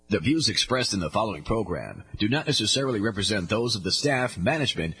The views expressed in the following program do not necessarily represent those of the staff,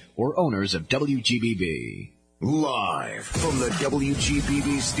 management, or owners of WGBB. Live from the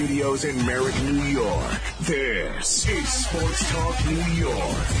WGBB studios in Merrick, New York, this is Sports Talk New York.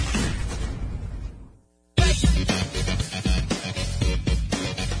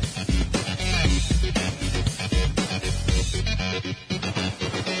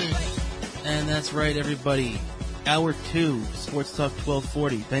 And that's right, everybody. Hour 2, Sports Talk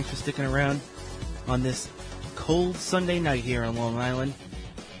 1240. Thanks for sticking around on this cold Sunday night here on Long Island,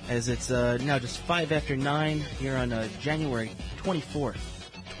 as it's now just 5 after 9 here on January 24th,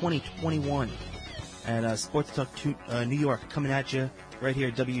 2021. And Sports Talk New York coming at you right here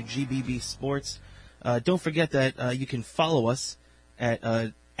at WGBB Sports. Don't forget that you can follow us at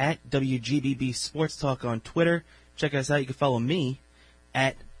WGBB Sports Talk on Twitter. Check us out. You can follow me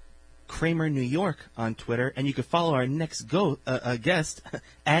at Kramer New York on Twitter, and you can follow our next guest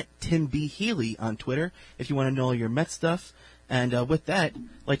at Tim B. Healy on Twitter if you want to know all your Mets stuff. And with that,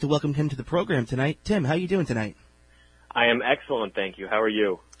 I'd like to welcome him to the program tonight. Tim, how are you doing tonight? I am excellent, thank you. How are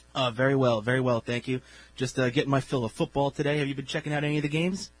you? Very well, thank you. Just getting my fill of football today. Have you been checking out any of the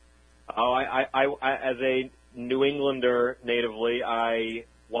games? Oh, I as a New Englander natively, I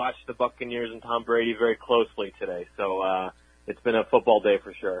watched the Buccaneers and Tom Brady very closely today, so it's been a football day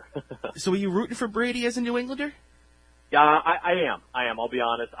for sure. So are you rooting for Brady as a New Englander? Yeah, I am. I'll be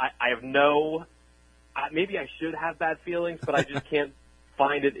honest. I have maybe I should have bad feelings, but I just can't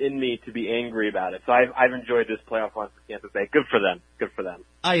find it in me to be angry about it. So I've enjoyed this playoff run for Tampa Bay. Good for them.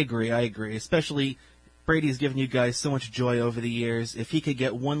 I agree. Especially Brady's given you guys so much joy over the years. If he could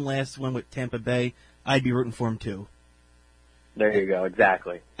get one last one with Tampa Bay, I'd be rooting for him too. There you go.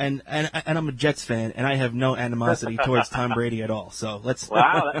 Exactly. And I'm a Jets fan, and I have no animosity towards Tom Brady at all. So let's.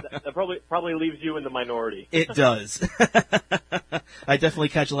 Wow, that probably leaves you in the minority. It does. I definitely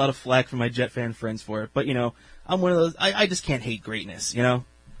catch a lot of flack from my Jet fan friends for it, but I'm one of those. I just can't hate greatness. It's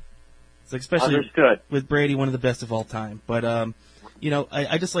like, especially Understood. With Brady, one of the best of all time. But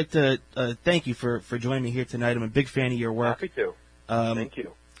I just like to thank you for joining me here tonight. I'm a big fan of your work. Happy to. Thank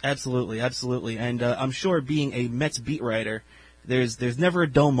you. Absolutely, and I'm sure being a Mets beat writer, there's never a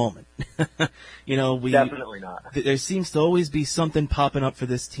dull moment. Definitely not. There seems to always be something popping up for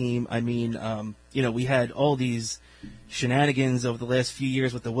this team. I mean, we had all these shenanigans over the last few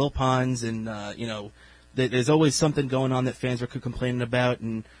years with the Wilpons, and there's always something going on that fans were complaining about.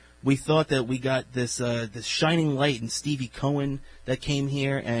 And we thought that we got this shining light in Stevie Cohen that came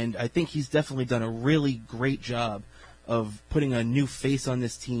here, and I think he's definitely done a really great job of putting a new face on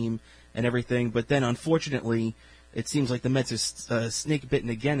this team and everything. But then, unfortunately, it seems like the Mets are snake-bitten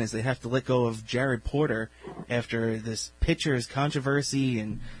again as they have to let go of Jared Porter after this pitcher's controversy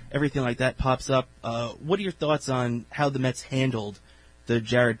and everything like that pops up. What are your thoughts on how the Mets handled the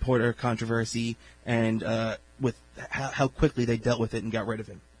Jared Porter controversy and with how quickly they dealt with it and got rid of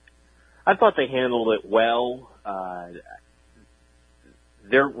him? I thought they handled it well.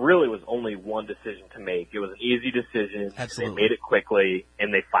 There really was only one decision to make. It was an easy decision. Absolutely. They made it quickly,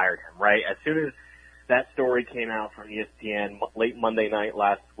 and they fired him, right? As soon as that story came out from ESPN late Monday night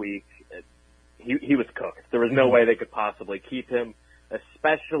last week, he was cooked. There was no way they could possibly keep him,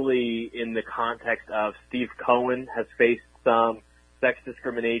 especially in the context of Steve Cohen has faced some sex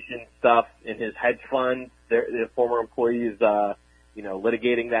discrimination stuff in his hedge fund. The former employees,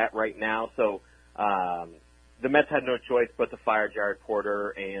 litigating that right now. So the Mets had no choice but to fire Jared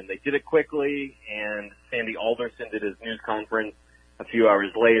Porter, and they did it quickly. And Sandy Alderson did his news conference a few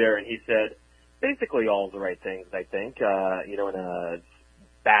hours later, and he said basically all of the right things, I think, in a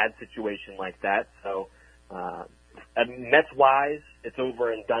bad situation like that. So Mets-wise, it's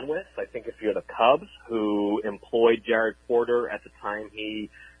over and done with. I think if you're the Cubs, who employed Jared Porter at the time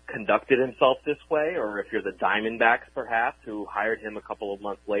he conducted himself this way, or if you're the Diamondbacks, perhaps, who hired him a couple of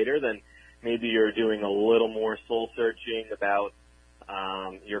months later, then maybe you're doing a little more soul-searching about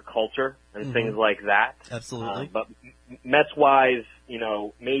your culture and things like that. Absolutely. But Mets-wise,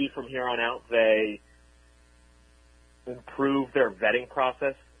 maybe from here on out they improve their vetting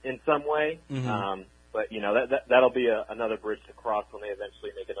process in some way. But that'll be another bridge to cross when they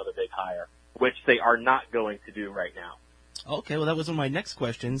eventually make another big hire, which they are not going to do right now. Okay, well, that was one of my next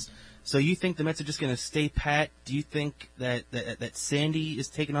questions. So you think the Mets are just going to stay pat? Do you think that Sandy is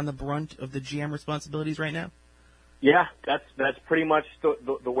taking on the brunt of the GM responsibilities right now? Yeah, that's pretty much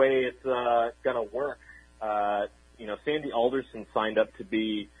the way it's going to work. Sandy Alderson signed up to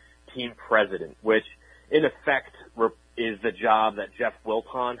be team president, which in effect is the job that Jeff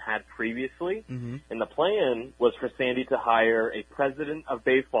Wilpon had previously. And the plan was for Sandy to hire a president of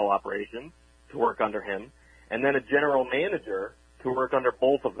baseball operations to work under him, and then a general manager to work under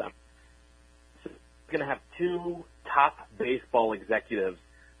both of them. So he's going to have two top baseball executives,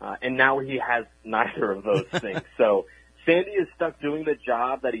 and now he has neither of those things. So Sandy is stuck doing the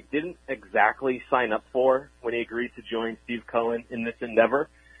job that he didn't exactly sign up for when he agreed to join Steve Cohen in this endeavor.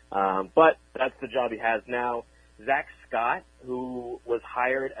 But that's the job he has now. Zach Scott, who was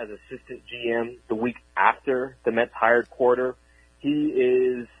hired as assistant GM the week after the Mets hired Porter, he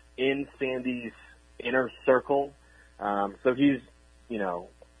is in Sandy's inner circle. So he's, he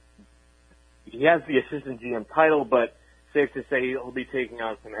has the assistant GM title, but safe to say he'll be taking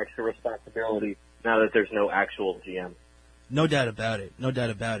on some extra responsibility now that there's no actual GM. No doubt about it. No doubt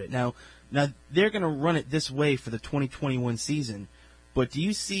about it. Now they're going to run it this way for the 2021 season. But do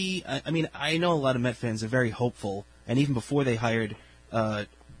you see? I know a lot of Met fans are very hopeful, and even before they hired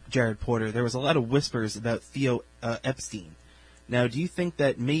Jared Porter, there was a lot of whispers about Theo Epstein. Now, do you think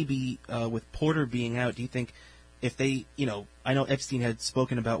that maybe with Porter being out, do you think if they, I know Epstein had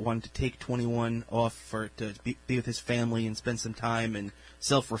spoken about wanting to take 21 off to be with his family and spend some time and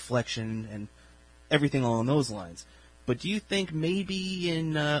self-reflection and everything along those lines. But do you think maybe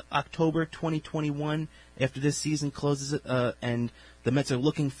in October 2021, after this season closes and the Mets are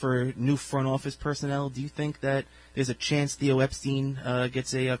looking for new front office personnel, do you think that there's a chance Theo Epstein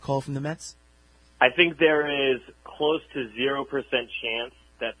gets a call from the Mets? I think there is close to 0% chance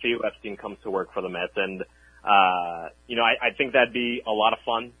that Theo Epstein comes to work for the Mets. And, I think that'd be a lot of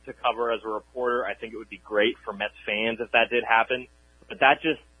fun to cover as a reporter. I think it would be great for Mets fans if that did happen. But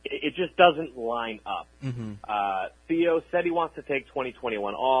it just doesn't line up. Mm-hmm. Theo said he wants to take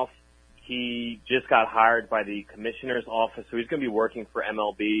 2021 off. He just got hired by the commissioner's office, so he's going to be working for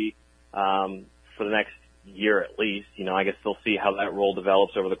MLB for the next year at least. I guess they'll see how that role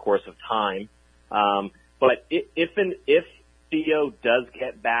develops over the course of time. But if Theo does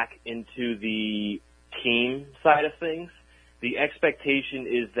get back into the team side of things, the expectation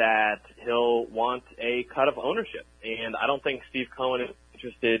is that he'll want a cut of ownership. And I don't think Steve Cohen is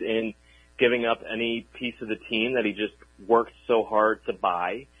interested in giving up any piece of the team that he just worked so hard to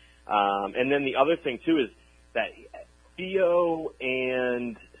buy. And then the other thing, too, is that Theo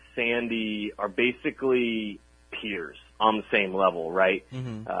and Sandy are basically peers on the same level, right?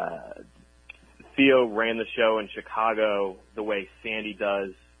 Mm-hmm. Theo ran the show in Chicago the way Sandy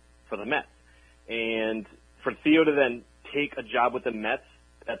does for the Mets. And for Theo to then take a job with the Mets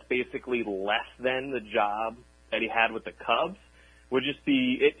that's basically less than the job that he had with the Cubs would just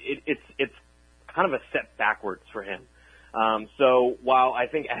be it's kind of a step backwards for him. So while I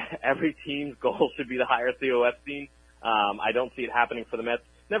think every team's goal should be to hire Theo Epstein, I don't see it happening for the Mets.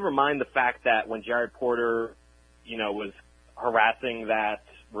 Never mind the fact that when Jared Porter, was harassing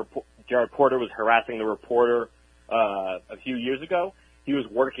the reporter a few years ago, he was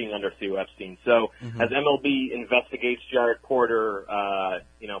working under Theo Epstein. So as MLB investigates Jared Porter,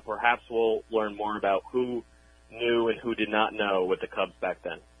 perhaps we'll learn more about who knew and who did not know with the Cubs back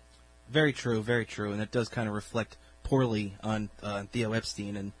then. Very true, and that does kind of reflect poorly on Theo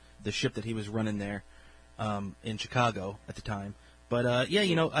Epstein and the ship that he was running there in Chicago at the time. But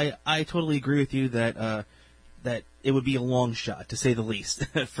I totally agree with you that that it would be a long shot, to say the least,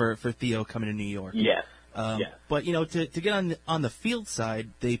 for Theo coming to New York. Yes. But to get on the field side,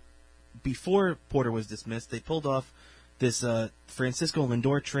 before Porter was dismissed, they pulled off this Francisco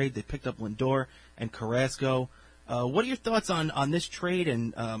Lindor trade. They picked up Lindor and Carrasco. What are your thoughts on this trade?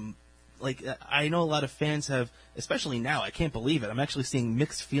 And I know a lot of fans have, especially now, I can't believe it. I'm actually seeing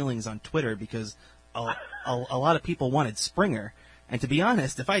mixed feelings on Twitter because a lot of people wanted Springer. And to be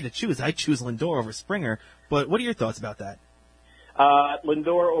honest, if I had to choose, I'd choose Lindor over Springer. But what are your thoughts about that?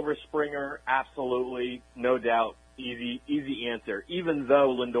 Lindor over Springer, absolutely, no doubt, easy answer. Even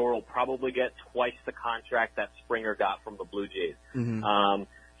though Lindor will probably get twice the contract that Springer got from the Blue Jays. Mm-hmm.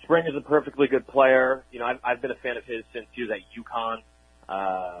 Springer's a perfectly good player. I've been a fan of his since he was at UConn.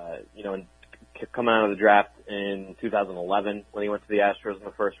 And coming out of the draft in 2011 when he went to the Astros in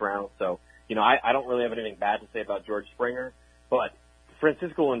the first round. So, I don't really have anything bad to say about George Springer, but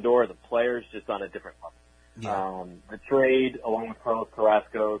Francisco Lindor as a player is just on a different level. Yeah. The trade, along with Carlos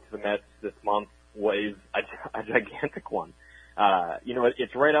Carrasco to the Mets this month, was a gigantic one.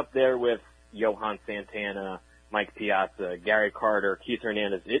 It's right up there with Johan Santana, Mike Piazza, Gary Carter, Keith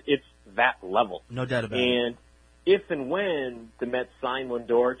Hernandez. It's that level. No doubt about it. And if and when the Mets sign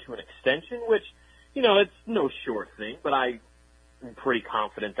Lindor to an extension, which, it's no sure thing, but I'm pretty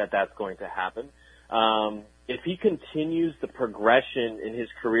confident that that's going to happen. If he continues the progression in his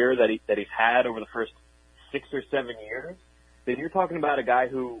career that he's had over the first 6 or 7 years, then you're talking about a guy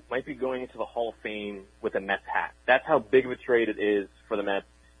who might be going into the Hall of Fame with a Mets hat. That's how big of a trade it is for the Mets,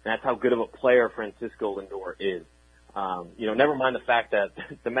 and that's how good of a player Francisco Lindor is. Never mind the fact that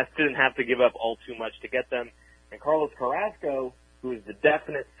the Mets didn't have to give up all too much to get them. And Carlos Carrasco, who is the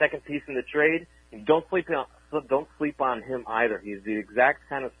definite second piece in the trade, don't sleep on him either. He's the exact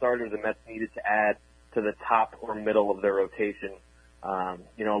kind of starter the Mets needed to add to the top or middle of their rotation,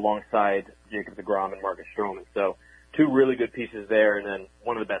 alongside Jacob deGrom and Marcus Stroman. So two really good pieces there, and then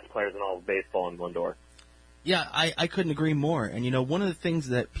one of the best players in all of baseball in Lindor. Yeah, I couldn't agree more. And, one of the things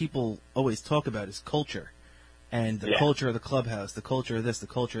that people always talk about is culture. And the culture of the clubhouse, the culture of this, the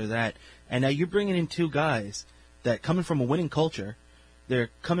culture of that. And now you're bringing in two guys that, coming from a winning culture, they're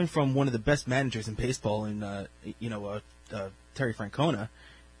coming from one of the best managers in baseball in, Terry Francona.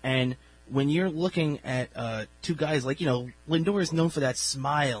 And when you're looking at two guys like, Lindor is known for that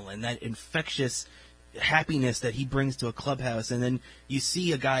smile and that infectious happiness that he brings to a clubhouse. And then you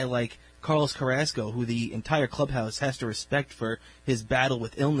see a guy like Carlos Carrasco, who the entire clubhouse has to respect for his battle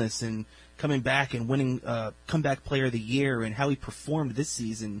with illness and coming back and winning comeback player of the year and how he performed this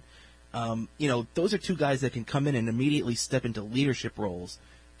season. Those are two guys that can come in and immediately step into leadership roles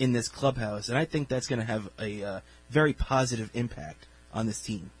in this clubhouse. And I think that's going to have a very positive impact on this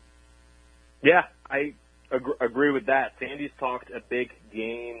team. Yeah, I agree with that. Sandy's talked a big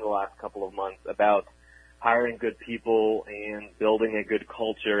game the last couple of months about hiring good people and building a good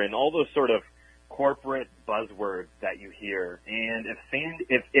culture and all those sort of corporate buzzwords that you hear. And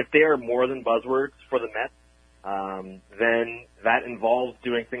if they are more than buzzwords for the Mets, then that involves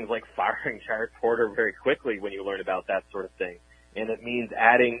doing things like firing Jared Porter very quickly when you learn about that sort of thing. And it means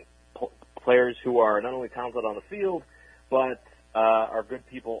adding players who are not only talented on the field, but are good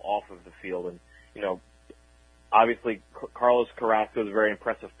people off of the field. And, obviously Carlos Carrasco is a very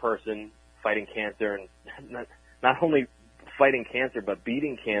impressive person, fighting cancer, and not only fighting cancer, but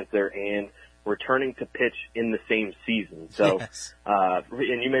beating cancer and returning to pitch in the same season. So, yes.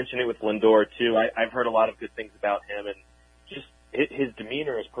 And you mentioned it with Lindor too. I've heard a lot of good things about him, and just his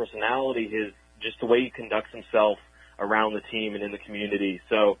demeanor, his personality, just the way he conducts himself around the team and in the community.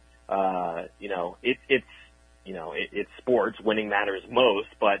 So, it's sports. Winning matters most,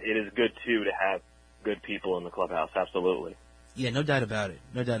 but it is good too to have good people in the clubhouse. Absolutely. Yeah, no doubt about it.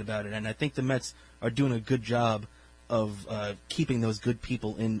 No doubt about it. And I think the Mets are doing a good job of keeping those good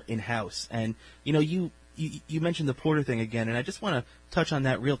people in-house. And, you mentioned the Porter thing again, and I just want to touch on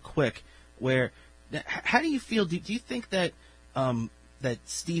that real quick, where how do you feel? Do you think that that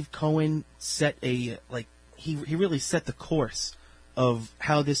Steve Cohen set he really set the course of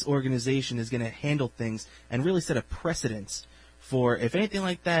how this organization is going to handle things and really set a precedence for if anything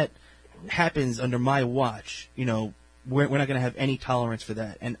like that happens under my watch, we're not going to have any tolerance for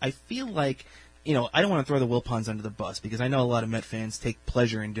that. And I feel like, I don't want to throw the Wilpons under the bus because I know a lot of Met fans take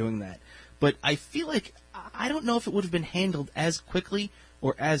pleasure in doing that. But I feel like I don't know if it would have been handled as quickly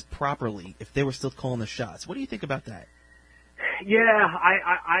or as properly if they were still calling the shots. What do you think about that? Yeah,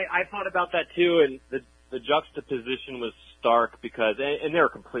 I thought about that too, and the juxtaposition was stark because, and they're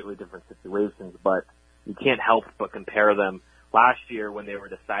completely different situations, but you can't help but compare them. Last year when they were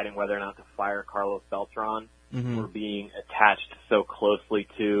deciding whether or not to fire Carlos Beltran, were being attached so closely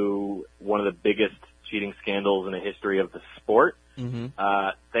to one of the biggest cheating scandals in the history of the sport.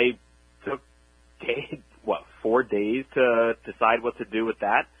 They took 4 days to decide what to do with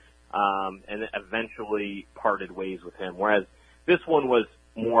that, and eventually parted ways with him. Whereas this one was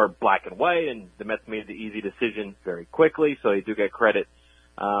more black and white, and the Mets made the easy decision very quickly, so they do get credit.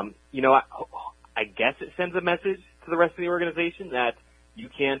 I guess it sends a message to the rest of the organization that you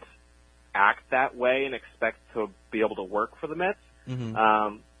can't act that way and expect to be able to work for the Mets.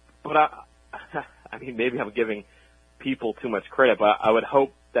 But I mean, maybe I'm giving people too much credit, but I would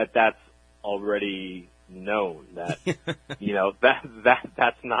hope that that's already known that,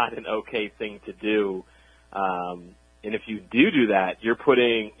 that's not an okay thing to do. And if you do that, you're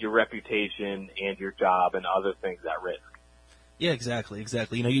putting your reputation and your job and other things at risk. Yeah, exactly.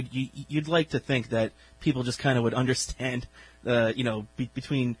 You'd like to think that people just kind of would understand,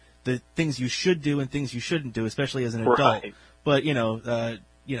 between the things you should do and things you shouldn't do, especially as an adult. Right. But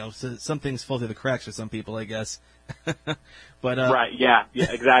so some things fall through the cracks for some people, I guess. But right, yeah,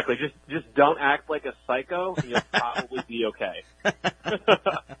 exactly. Just don't act like a psycho, and you'll probably be okay.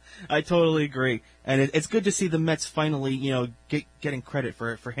 I totally agree, and it's good to see the Mets finally, getting credit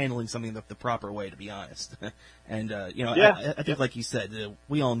for handling something the proper way. To be honest, and I think, like you said,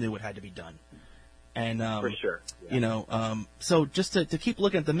 we all knew what had to be done. And for sure, yeah. So just to keep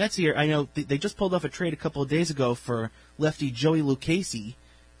looking at the Mets here, I know they just pulled off a trade a couple of days ago for lefty Joey Lucchesi,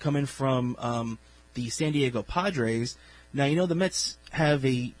 coming from the San Diego Padres. Now, the Mets have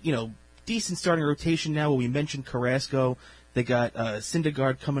a decent starting rotation now. We mentioned Carrasco. They got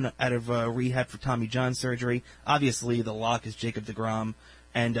Syndergaard coming out of rehab for Tommy John surgery. Obviously, the lock is Jacob deGrom,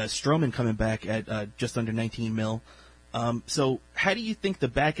 and Stroman coming back at just under $19 million. So how do you think the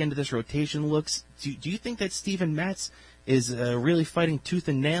back end of this rotation looks? Do you think that Steven Matz is really fighting tooth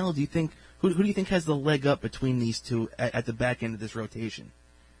and nail? Do you think who do you think has the leg up between these two at the back end of this rotation?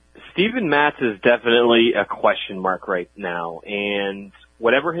 Steven Matz is definitely a question mark right now, and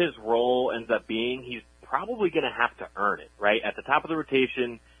whatever his role ends up being, he's probably going to have to earn it, right? At the top of the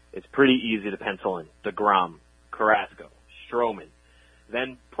rotation, it's pretty easy to pencil in DeGrom, Carrasco, Stroman,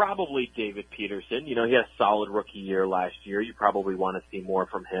 then probably David Peterson. You know, he had a solid rookie year last year. You probably want to see more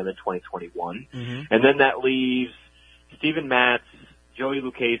from him in 2021. Mm-hmm. And then that leaves Steven Matz, Joey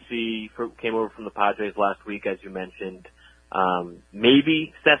Lucchesi came over from the Padres last week, as you mentioned.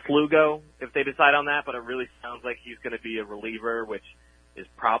 Maybe Seth Lugo, if they decide on that, but it really sounds like he's going to be a reliever, which is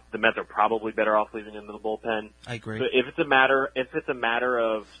the Mets are probably better off leaving him in the bullpen. I agree. So if it's a matter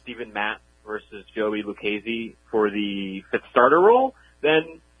of Steven Matz versus Joey Lucchesi for the fifth starter role,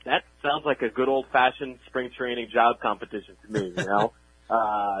 then that sounds like a good old-fashioned spring training job competition to me.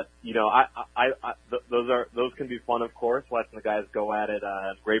 You know, those can be fun, of course, watching the guys go at it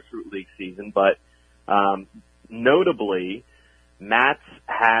Grapefruit League season. But notably, Matz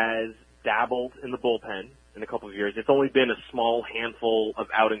has dabbled in the bullpen in a couple of years. It's only been a small handful of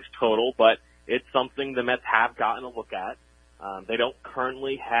outings total, but it's something the Mets have gotten a look at. They don't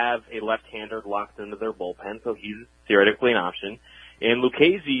currently have a left-hander locked into their bullpen, so he's theoretically an option. And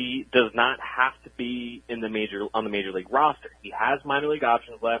Lucchesi does not have to be on the major league roster. He has minor league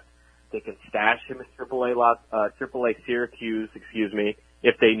options left. They can stash him in AAA Syracuse,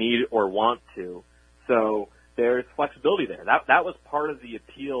 if they need or want to. So there's flexibility there. That was part of the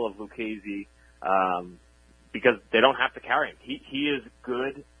appeal of Lucchesi, because they don't have to carry him. He is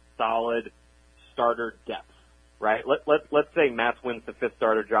good, solid starter depth, right? Let's say Matz wins the fifth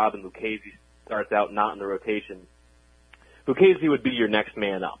starter job and Lucchesi starts out not in the rotation. Lucchesi would be your next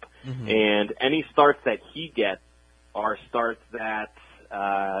man up. Mm-hmm. And any starts that he gets are starts that,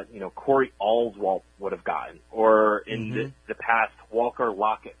 Corey Oswalt would have gotten, or in the past, Walker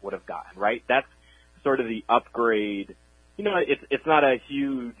Lockett would have gotten, right? That's sort of the upgrade. You know, it's not a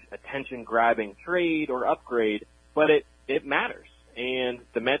huge attention-grabbing trade or upgrade, but it matters. And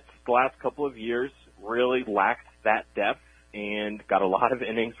the Mets the last couple of years really lacked that depth and got a lot of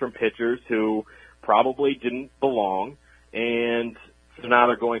innings from pitchers who probably didn't belong. And so now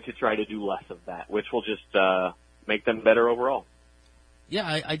they're going to try to do less of that, which will just make them better overall.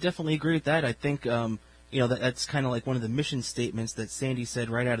 Yeah, I definitely agree with that. I think, that's kind of like one of the mission statements that Sandy said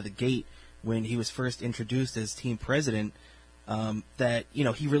right out of the gate when he was first introduced as team president, that,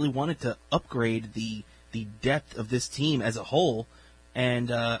 he really wanted to upgrade the depth of this team as a whole.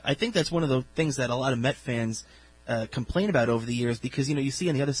 And I think that's one of the things that a lot of Met fans complain about over the years because, you see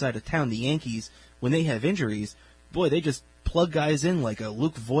on the other side of town, the Yankees, when they have injuries, boy, they just plug guys in like a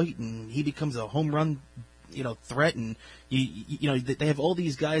Luke Voit, and he becomes a home run, threat. And they have all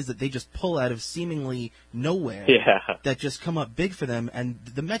these guys that they just pull out of seemingly nowhere, that just come up big for them. And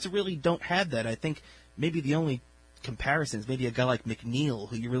the Mets really don't have that. I think maybe the only comparisons, maybe a guy like McNeil,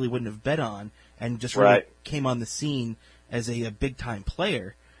 who you really wouldn't have bet on, and just really came on the scene as a big time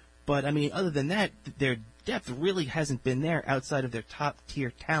player. But I mean, other than that, their depth really hasn't been there outside of their top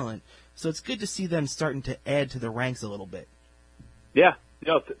tier talent. So it's good to see them starting to add to the ranks a little bit. Yeah,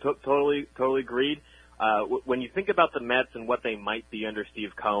 totally agreed. When you think about the Mets and what they might be under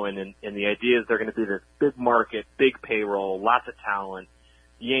Steve Cohen, and the idea is they're going to be this big market, big payroll, lots of talent,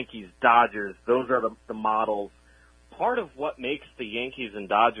 Yankees, Dodgers, those are the models. Part of what makes the Yankees and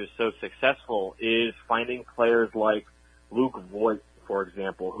Dodgers so successful is finding players like Luke Voit, for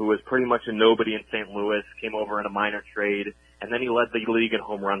example, who was pretty much a nobody in St. Louis, came over in a minor trade, and then he led the league in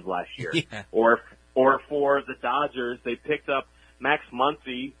home runs last year. Yeah. Or for the Dodgers, they picked up Max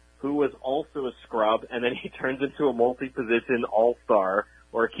Muncy, who was also a scrub, and then he turns into a multi-position all-star.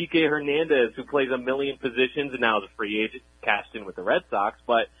 Or Kike Hernandez, who plays a million positions and now is a free agent, cashed in with the Red Sox,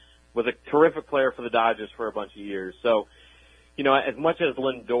 but was a terrific player for the Dodgers for a bunch of years. So, as much as the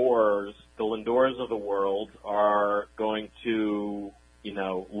Lindors of the world are going to,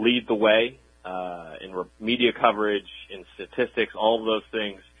 lead the way in media coverage, in statistics, all of those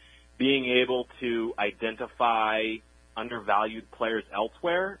things, being able to identify undervalued players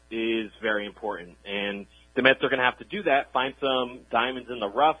elsewhere is very important. And the Mets are going to have to do that, find some diamonds in the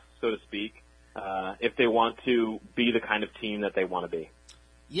rough, so to speak, if they want to be the kind of team that they want to be.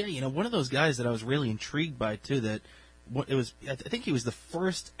 Yeah, one of those guys that I was really intrigued by, too, I think he was the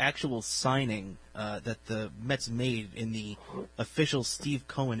first actual signing that the Mets made in the official Steve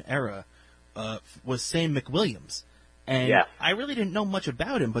Cohen era, was Sam McWilliams. And Yes. I really didn't know much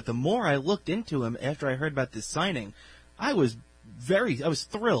about him, but the more I looked into him after I heard about this signing, I was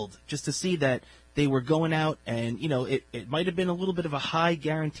thrilled just to see that they were going out and, it might have been a little bit of a high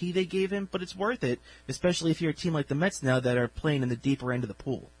guarantee they gave him, but it's worth it, especially if you're a team like the Mets now that are playing in the deeper end of the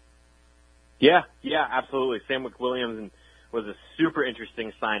pool. Yeah, absolutely. Sam McWilliams was a super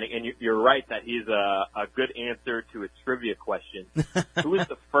interesting signing, and you're right that he's a good answer to a trivia question. Who is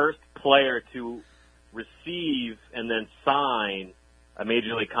the first player to receive and then sign a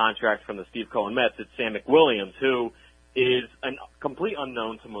major league contract from the Steve Cohen Mets? It's Sam McWilliams, who is a complete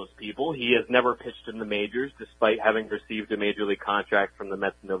unknown to most people. He has never pitched in the majors, despite having received a major league contract from the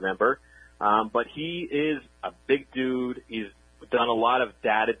Mets in November. But he is a big dude. He's done a lot of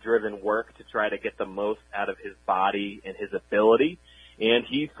data-driven work to try to get the most out of his body and his ability, and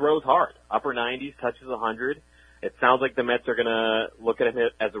he throws hard. Upper 90s, touches 100. It sounds like the Mets are going to look at him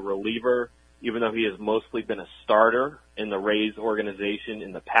as a reliever, even though he has mostly been a starter in the Rays organization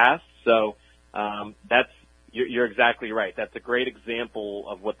in the past. So you're exactly right. That's a great example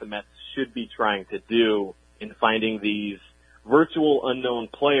of what the Mets should be trying to do in finding these virtual unknown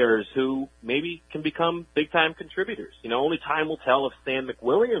players who maybe can become big-time contributors. Only time will tell if Sam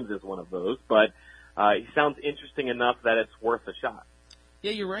McWilliams is one of those, but he sounds interesting enough that it's worth a shot.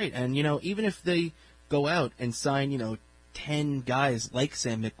 Yeah, you're right. And, even if they go out and sign, 10 guys like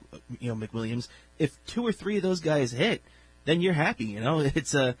Sam McWilliams, if 2 or 3 of those guys hit, then you're happy,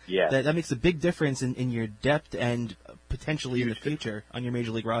 It's that makes a big difference in your depth and potentially in the future on your major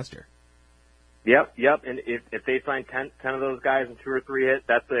league roster. Yep. And if they sign 10 of those guys and 2 or 3 hit,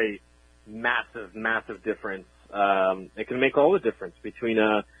 that's a massive difference. It can make all the difference between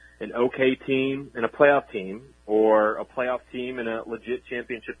an okay team and a playoff team, or a playoff team and a legit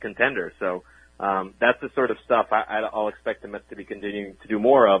championship contender. So that's the sort of stuff I'll expect the Mets to be continuing to do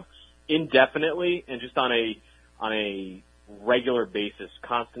more of indefinitely, and just on a regular basis,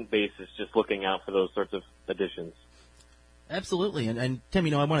 constant basis, just looking out for those sorts of additions. Absolutely, and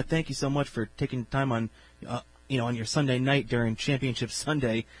Tim, I want to thank you so much for taking time on, on your Sunday night during Championship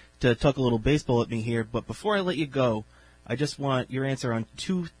Sunday to talk a little baseball with me here. But before I let you go, I just want your answer on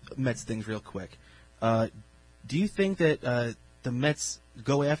 2 Mets things real quick. Do you think that the Mets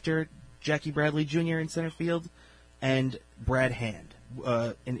go after Jackie Bradley Jr. in center field and Brad Hand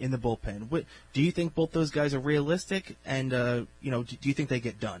in the bullpen? Do you think both those guys are realistic? And do you think they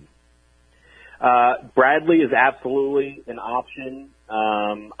get done? Bradley is absolutely an option.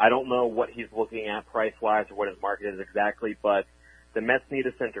 I don't know what he's looking at price-wise or what his market is exactly, but the Mets need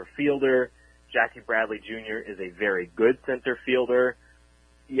a center fielder. Jackie Bradley Jr. is a very good center fielder.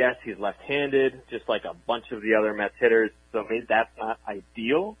 Yes, he's left-handed, just like a bunch of the other Mets hitters, so maybe that's not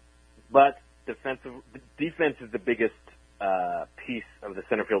ideal, but defense is the biggest piece of the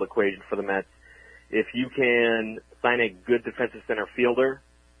center field equation for the Mets. If you can sign a good defensive center fielder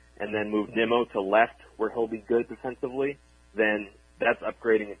and then move Nimmo to left where he'll be good defensively, then that's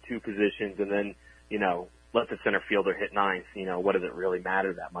upgrading in 2 positions, and then, let the center fielder hit 9th. What does it really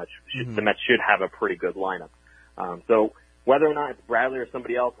matter that much? The Mets should have a pretty good lineup. So whether or not it's Bradley or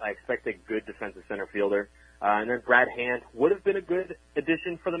somebody else, I expect a good defensive center fielder. And then Brad Hand would have been a good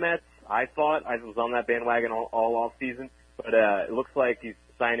addition for the Mets. I thought I was on that bandwagon all off season, but it looks like he's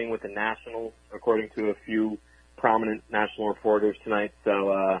signing with the Nationals, according to a few prominent national reporters tonight.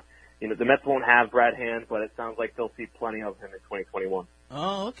 So, the Mets won't have Brad Hand, but it sounds like they'll see plenty of him in 2021.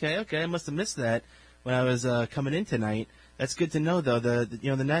 Oh, okay. I must have missed that when I was coming in tonight. That's good to know, though.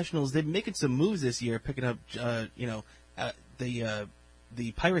 The Nationals, they've been making some moves this year, picking up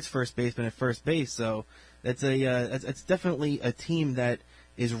the Pirates first baseman at first base. So that's it's definitely a team that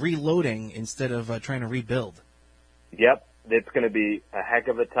is reloading instead of trying to rebuild. Yep. It's going to be a heck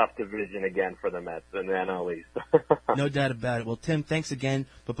of a tough division again for the Mets in the NL East. No doubt about it. Well, Tim, thanks again.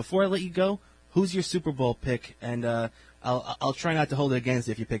 But before I let you go, who's your Super Bowl pick? And I'll try not to hold it against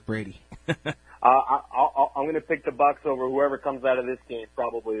you if you pick Brady. I'm going to pick the Bucs over whoever comes out of this game,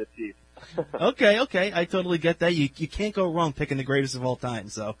 probably the Chiefs. Okay. I totally get that. You can't go wrong picking the greatest of all time.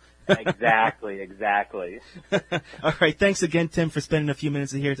 So Exactly. All right. Thanks again, Tim, for spending a few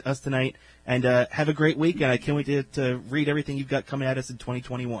minutes here to us tonight. And have a great week. And I can't wait to read everything you've got coming at us in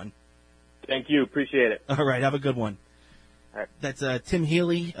 2021. Thank you. Appreciate it. All right. Have a good one. All right. That's Tim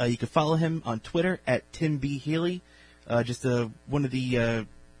Healy. You can follow him on Twitter at Tim B. Healy. Just one of the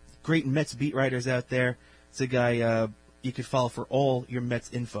great Mets beat writers out there. It's a guy you can follow for all your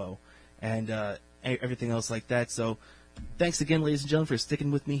Mets info and everything else like that. So thanks again, ladies and gentlemen, for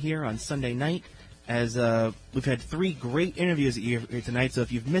sticking with me here on Sunday night. As we've had 3 great interviews here tonight. So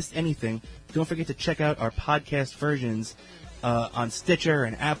if you've missed anything, don't forget to check out our podcast versions on Stitcher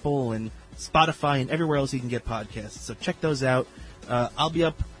and Apple and Spotify, and everywhere else you can get podcasts. So check those out. I'll be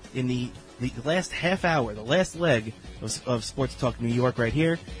up in the last half hour, the last leg of Sports Talk New York right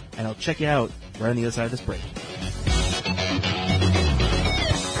here, and I'll check you out right on the other side of this break.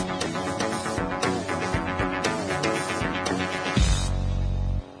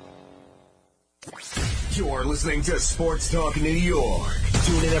 You're listening to Sports Talk New York.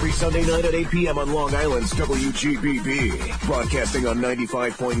 Tune in every Sunday night at 8 p.m. on Long Island's WGBB. Broadcasting on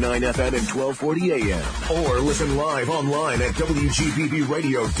 95.9 FM and 1240 AM. Or listen live online at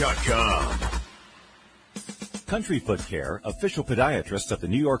WGBBradio.com. Country Foot Care, official podiatrists of the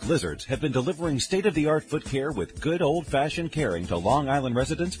New York Lizards, have been delivering state-of-the-art foot care with good old-fashioned caring to Long Island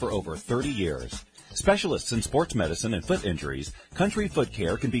residents for over 30 years. Specialists in sports medicine and foot injuries, Country Foot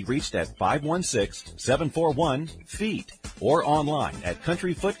Care can be reached at 516-741-FEET or online at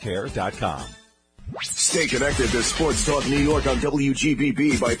countryfootcare.com. Stay connected to Sports Talk New York on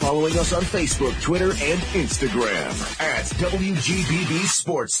WGBB by following us on Facebook, Twitter, and Instagram at WGBB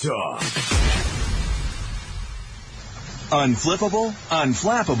Sports Talk. Unflippable,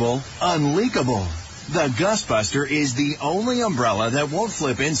 unflappable, unleakable. The Gustbuster is the only umbrella that won't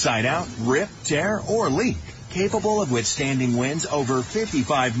flip inside out, rip, tear, or leak. Capable of withstanding winds over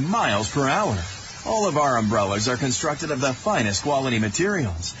 55 miles per hour. All of our umbrellas are constructed of the finest quality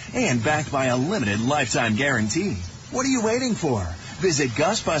materials and backed by a limited lifetime guarantee. What are you waiting for? Visit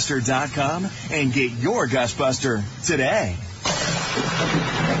GusBuster.com and get your Gustbuster today.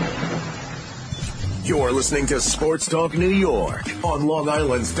 You're listening to Sports Talk New York on Long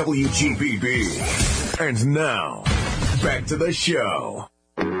Island's WGBB. And now, back to the show.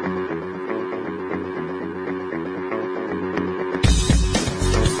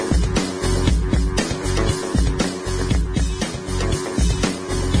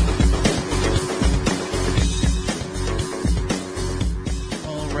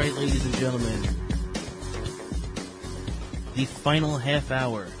 All right, ladies and gentlemen, the final half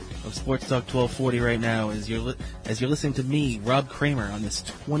hour of Sports Talk 1240 right now as you're listening to me, Rob Kramer, on this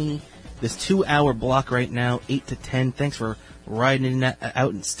 2-hour block right now, 8 to 10. Thanks for riding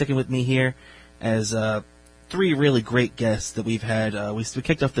out and sticking with me here as three really great guests that we've had. We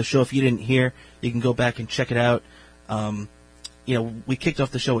kicked off the show. If you didn't hear, you can go back and check it out. We kicked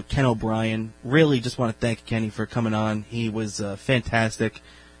off the show with Ken O'Brien. Really just want to thank Kenny for coming on. He was fantastic.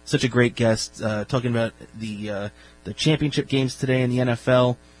 Such a great guest, talking about the championship games today in the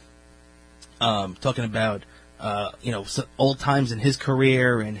NFL. Talking about, old times in his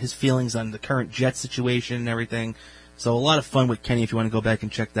career and his feelings on the current Jets situation and everything. So a lot of fun with Kenny if you want to go back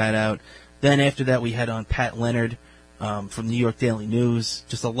and check that out. Then after that, we had on Pat Leonard from New York Daily News.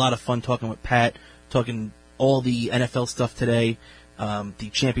 Just a lot of fun talking with Pat, talking all the NFL stuff today, the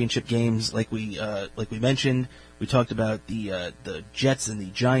championship games like we mentioned. We talked about the Jets and the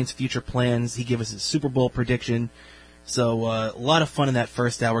Giants' future plans. He gave us his Super Bowl prediction. So a lot of fun in that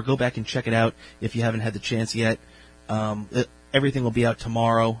first hour. Go back and check it out if you haven't had the chance yet. Everything will be out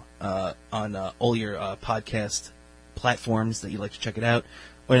tomorrow on all your podcast platforms that you'd like to check it out.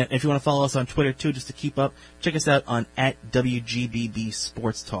 And if you want to follow us on Twitter, too, just to keep up, check us out on @WGBB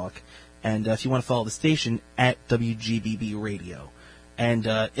Sports Talk. And if you want to follow the station, @WGBB Radio. And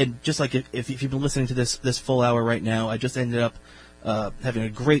just like if you've been listening to this full hour right now, I just ended up having a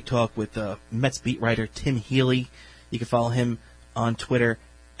great talk with Mets beat writer Tim Healy. You can follow him on Twitter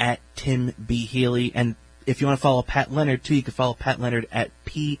 @TimBHealy. And if you want to follow Pat Leonard, too, you can follow Pat Leonard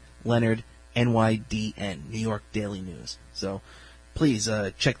 @PLeonardNYDN, New York Daily News. So please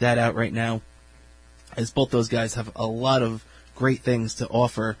check that out right now, as both those guys have a lot of great things to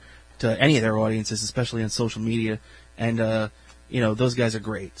offer to any of their audiences, especially on social media. And, those guys are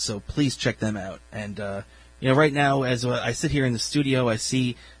great. So please check them out. And, right now, as I sit here in the studio, I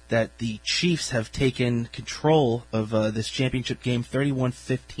see that the Chiefs have taken control of this championship game,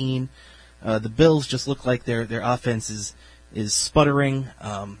 31-15. The Bills just look like their offense is sputtering.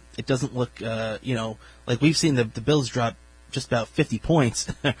 It doesn't look, like we've seen the Bills drop just about 50 points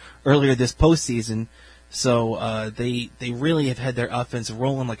earlier this postseason. So they really have had their offense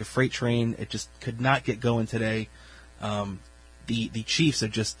rolling like a freight train. It just could not get going today. The Chiefs are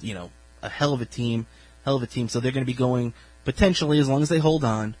just, a hell of a team. So they're going to be going, potentially, as long as they hold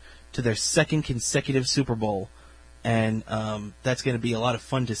on, to their second consecutive Super Bowl. And that's going to be a lot of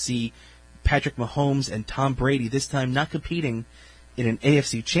fun to see. Patrick Mahomes and Tom Brady, this time not competing in an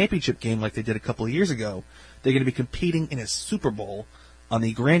AFC championship game like they did a couple of years ago. They're going to be competing in a Super Bowl on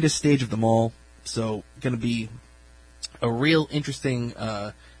the grandest stage of them all. So going to be a real interesting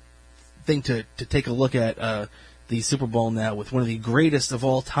thing to take a look at the Super Bowl now, with one of the greatest of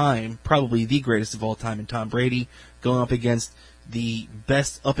all time, probably the greatest of all time, in Tom Brady, going up against the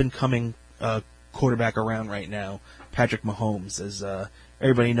best up-and-coming quarterback around right now, Patrick Mahomes. As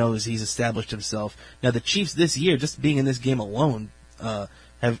everybody knows, he's established himself. Now, the Chiefs this year, just being in this game alone, are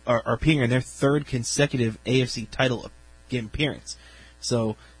appearing in their third consecutive AFC title game appearance.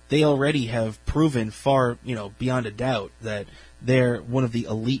 So they already have proven far, beyond a doubt that they're one of the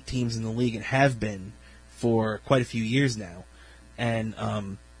elite teams in the league and have been for quite a few years now. And,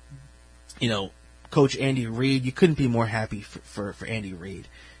 Coach Andy Reid, you couldn't be more happy for Andy Reid,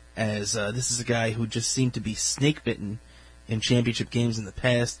 as this is a guy who just seemed to be snake-bitten in championship games in the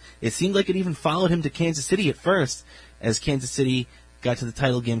past. It seemed like it even followed him to Kansas City at first, as Kansas City got to the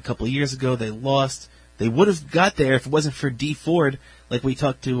title game a couple of years ago. They lost. They would have got there if it wasn't for Dee Ford. Like we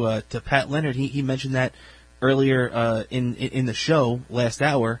talked to Pat Leonard, he mentioned that earlier in the show last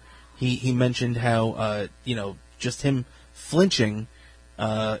hour. He mentioned how just him flinching,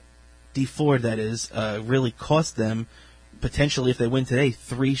 Dee Ford, that is, really cost them, potentially, if they win today,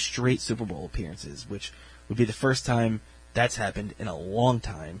 3 straight Super Bowl appearances, which would be the first time that's happened in a long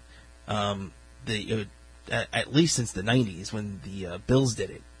time. At least since the 90s, when the Bills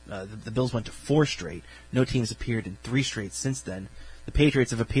did it. The Bills went to 4 straight. No teams appeared in 3 straight since then. The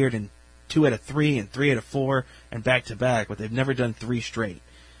Patriots have appeared in 2 out of 3 and 3 out of 4 and back-to-back, but they've never done 3 straight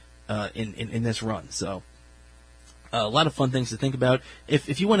in this run. So a lot of fun things to think about.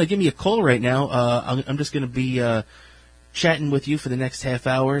 If you want to give me a call right now, I'm just going to be chatting with you for the next half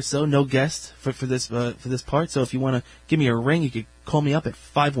hour or so. No guest for this part. So if you want to give me a ring, you could call me up at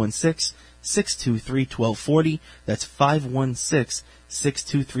 516-623-1240. That's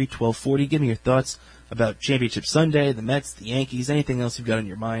 516-623-1240. Give me your thoughts about Championship Sunday, the Mets, the Yankees, anything else you've got on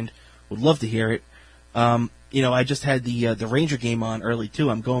your mind. Would love to hear it. I just had the Ranger game on early too.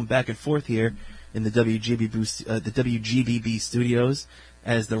 I'm going back and forth here in the WGBB studios,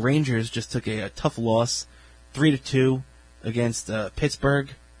 as the Rangers just took a tough loss, 3-2 against Pittsburgh.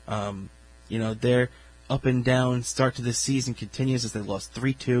 Their up and down start to this season continues as they lost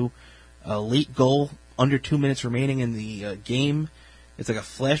 3-2. A late goal, under 2 minutes remaining in the game. It's like a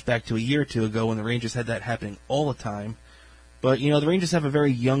flashback to a year or two ago when the Rangers had that happening all the time. But, the Rangers have a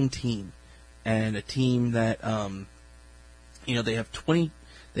very young team, and a team that,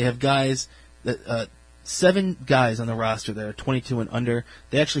 they have guys that, 7 guys on the roster that are 22 and under.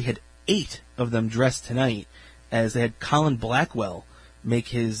 They actually had 8 of them dressed tonight, as they had Colin Blackwell make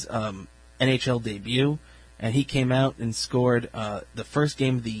his NHL debut, and he came out and scored the first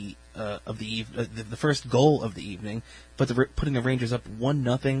game of the first goal of the evening, putting the Rangers up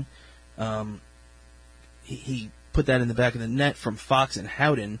 1-0. He put that in the back of the net from Fox and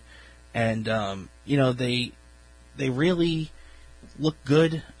Howden, and they really looked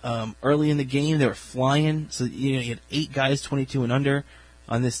good early in the game. They were flying, so you had 8 guys 22 and under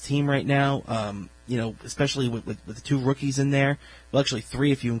on this team right now. Especially with the 2 rookies in there. Well, actually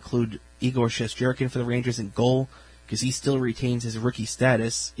 3 if you include Igor Shesterkin for the Rangers in goal, because he still retains his rookie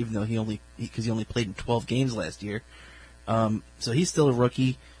status, even though he only played in 12 games last year. So he's still a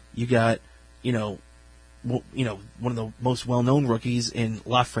rookie. You got, one of the most well-known rookies in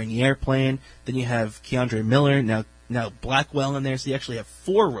Lafreniere playing. Then you have Keandre Miller, now Blackwell in there. So you actually have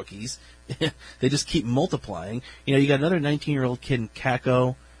 4 rookies. They just keep multiplying. You got another 19-year-old kid in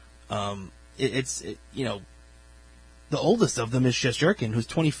Kako. The oldest of them is Shesterkin, who's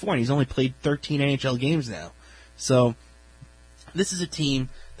 24, and he's only played 13 NHL games now. So this is a team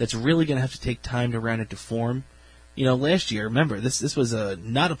that's really going to have to take time to round into form. Last year, remember, this was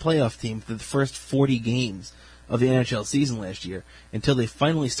not a playoff team for the first 40 games of the NHL season last year, until they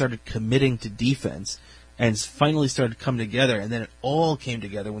finally started committing to defense and finally started coming together, and then it all came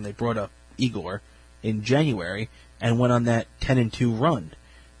together when they brought up Igor in January and went on that 10-2 run.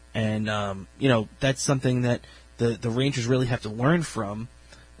 And, that's something that the Rangers really have to learn from.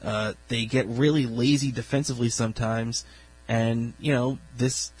 They get really lazy defensively sometimes, and,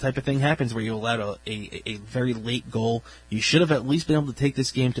 this type of thing happens where you allow a very late goal. You should have at least been able to take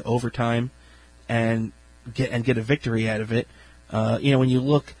this game to overtime and get a victory out of it. When you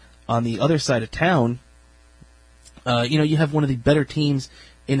look on the other side of town, you have one of the better teams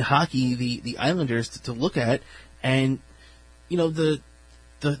in hockey, the Islanders, to look at, and, the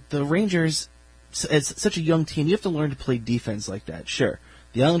Rangers, as such a young team, you have to learn to play defense like that. Sure,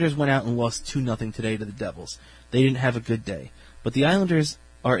 the Islanders went out and lost 2-0 today to the Devils. They didn't have a good day. But the Islanders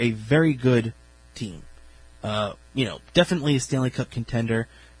are a very good team. Definitely a Stanley Cup contender.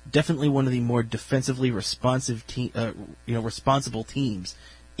 Definitely one of the more defensively responsive responsible teams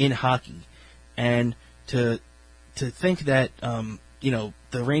in hockey. And to think that, the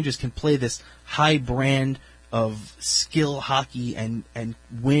Rangers can play this high brand of skill hockey and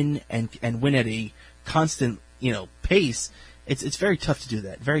win at a constant, pace, it's very tough to do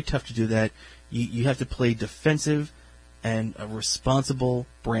that. Very tough to do that. You have to play defensive and a responsible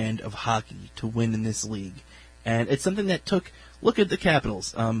brand of hockey to win in this league. And it's something that look at the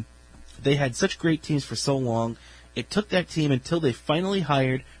Capitals. They had such great teams for so long. It took that team until they finally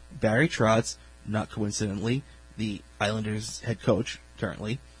hired Barry Trotz, not coincidentally, the Islanders head coach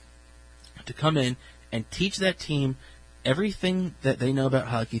currently, to come in and teach that team everything that they know about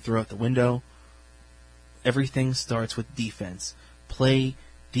hockey throw out the window. Everything starts with defense. Play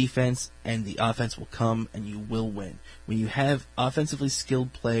defense, and the offense will come, and you will win. When you have offensively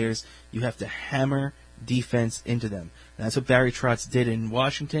skilled players, you have to hammer defense into them. And that's what Barry Trotz did in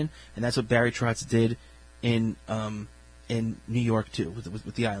Washington, and that's what Barry Trotz did in New York too,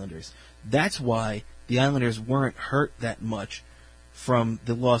 with the Islanders. That's why the Islanders weren't hurt that much from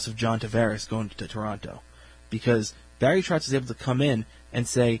the loss of John Tavares going to Toronto, because Barry Trotz was able to come in and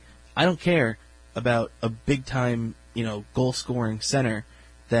say, I don't care about a big-time, goal-scoring center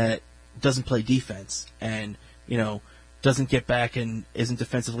that doesn't play defense and, doesn't get back and isn't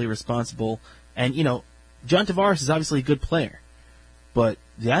defensively responsible. And, John Tavares is obviously a good player, but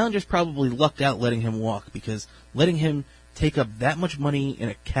the Islanders probably lucked out letting him walk, because letting him take up that much money in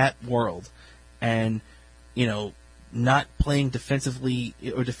a cap world and, not playing defensively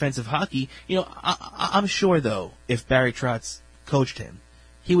or defensive hockey, I'm sure, though, if Barry Trotz coached him,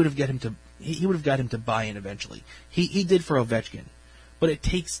 he would have got him to buy in eventually. He did for Ovechkin, but it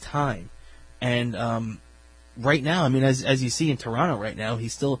takes time. And right now, I mean, as you see in Toronto right now,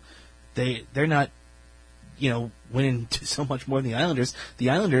 they're not, winning so much more than the Islanders. The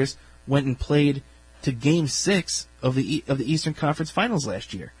Islanders went and played to Game 6 of the Eastern Conference Finals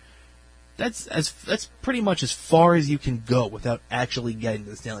last year. That's pretty much as far as you can go without actually getting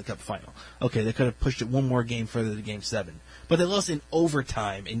to the Stanley Cup final. Okay, they could have pushed it one more game further to Game 7, but they lost in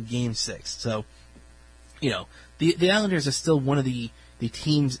overtime in Game 6. So, the Islanders are still one of the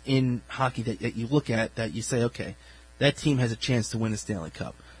teams in hockey that you look at that you say, okay, that team has a chance to win the Stanley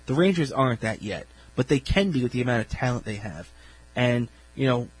Cup. The Rangers aren't that yet, but they can be with the amount of talent they have. And,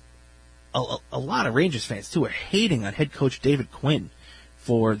 a lot of Rangers fans, too, are hating on head coach David Quinn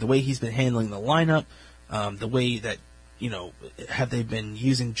for the way he's been handling the lineup, the way that, have they been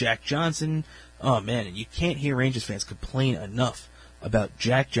using Jack Johnson. Oh, man, and you can't hear Rangers fans complain enough about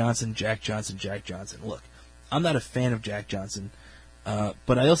Jack Johnson. Look, I'm not a fan of Jack Johnson,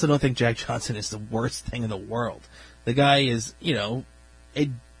 but I also don't think Jack Johnson is the worst thing in the world. The guy is, a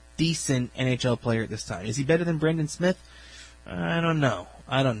decent NHL player at this time. Is he better than Brendan Smith? I don't know.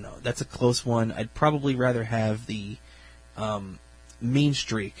 That's a close one. I'd probably rather have the mean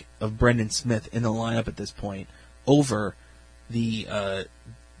streak of Brendan Smith in the lineup at this point over the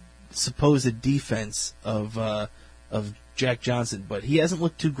supposed defense of Jack Johnson. But he hasn't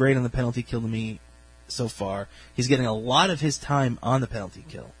looked too great on the penalty kill to me so far. He's getting a lot of his time on the penalty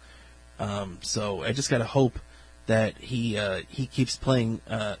kill. So I just got to hope that he keeps playing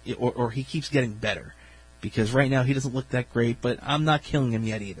or he keeps getting better, because right now he doesn't look that great, but I'm not killing him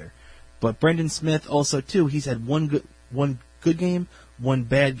yet either. But Brendan Smith also too, he's had one good game, one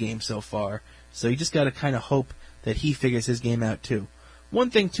bad game so far. So you just got to kind of hope that he figures his game out too. One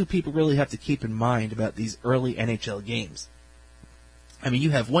thing too people really have to keep in mind about these early NHL games. I mean,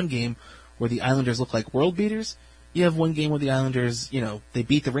 you have one game where the Islanders look like world beaters. You have one game where the Islanders, they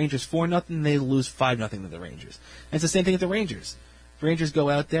beat the Rangers 4-0, they lose 5-0 to the Rangers. And it's the same thing with the Rangers. The Rangers go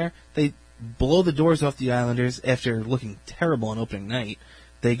out there, they blow the doors off the Islanders after looking terrible on opening night.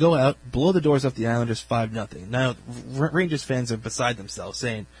 They go out, blow the doors off the Islanders 5-0. Now, Rangers fans are beside themselves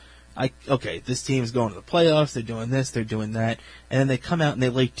saying, okay, this team's going to the playoffs, they're doing this, they're doing that, and then they come out and they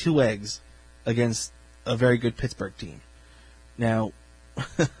lay 2 eggs against a very good Pittsburgh team. Now,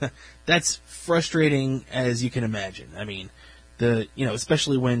 that's frustrating as you can imagine. I mean,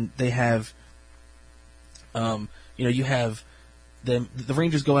 especially when they have, you have the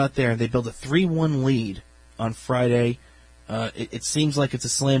Rangers go out there and they build a 3-1 lead on Friday. It seems like it's a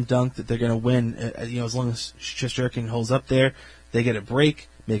slam dunk that they're going to win. As long as Shesterkin holds up there, they get a break,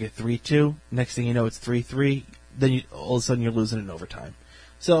 make it 3-2. Next thing you know, it's 3-3. Then all of a sudden you're losing in overtime.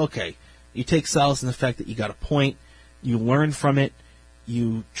 So okay, you take solace in the fact that you got a point, you learn from it.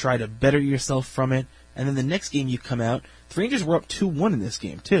 You try to better yourself from it, and then the next game you come out, the Rangers were up 2-1 in this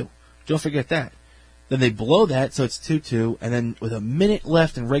game, too. Don't forget that. Then they blow that, so it's 2-2, and then with a minute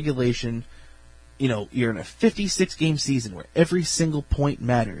left in regulation, you're in a 56-game season where every single point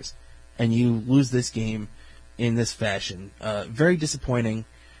matters, and you lose this game in this fashion. Very disappointing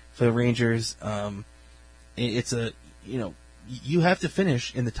for the Rangers. You have to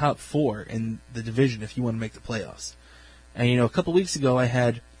finish in the top 4 in the division if you want to make the playoffs. And, a couple weeks ago I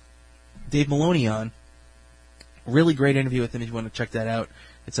had Dave Maloney on Really great interview with him if you want to check that out.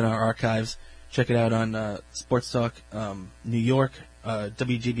 It's in our archives. Check it out on Sports Talk New York,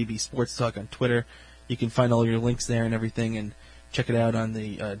 WGBB Sports Talk on Twitter. You can find all your links there and everything, and check it out on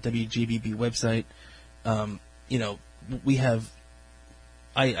the WGBB website. We have...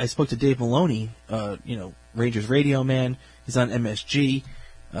 I spoke to Dave Maloney, Rangers radio man. He's on MSG,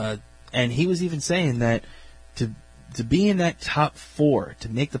 and he was even saying that to be in that top 4, to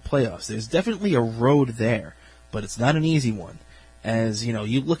make the playoffs, there's definitely a road there, but it's not an easy one. As,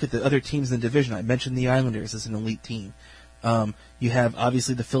 you look at the other teams in the division. I mentioned the Islanders as an elite team. You have,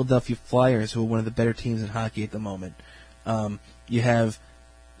 obviously, the Philadelphia Flyers, who are one of the better teams in hockey at the moment. You have,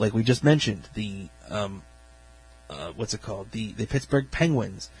 like we just mentioned, the the Pittsburgh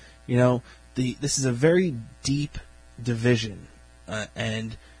Penguins. This is a very deep division,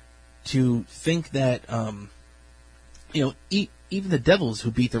 and to think that, even the Devils,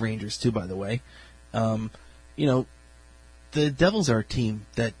 who beat the Rangers too, by the way, the Devils are a team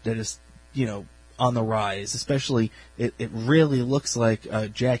that is, on the rise. Especially, it really looks like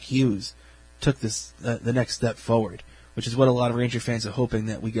Jack Hughes took the next step forward, which is what a lot of Ranger fans are hoping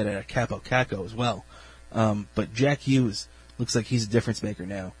that we get at Capo Caco as well. But Jack Hughes looks like he's a difference maker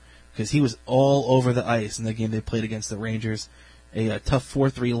now, because he was all over the ice in the game they played against the Rangers. A tough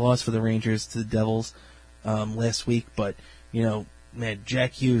 4-3 loss for the Rangers to the Devils last week, but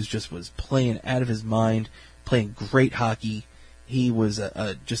Jack Hughes just was playing out of his mind, playing great hockey. He was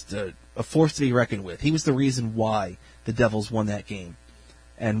just a force to be reckoned with. He was the reason why the Devils won that game,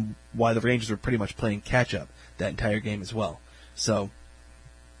 and why the Rangers were pretty much playing catch-up that entire game as well. So,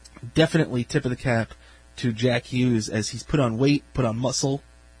 definitely tip of the cap to Jack Hughes, as he's put on weight, put on muscle,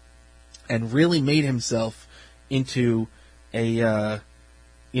 and really made himself into a,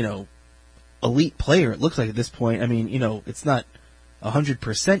 elite player, it looks like at this point. I mean, it's not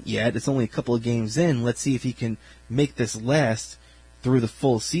 100% yet. It's only a couple of games in. Let's see if he can make this last through the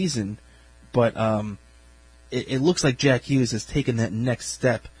full season. But it looks like Jack Hughes has taken that next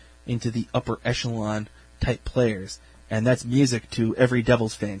step into the upper echelon type players, and that's music to every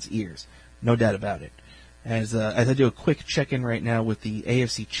Devils fan's ears, no doubt about it. As I do a quick check-in right now with the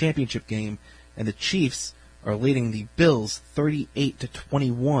AFC Championship game, and the Chiefs are leading the Bills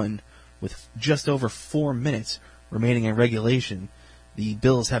 38-21 with just over 4 minutes remaining in regulation. The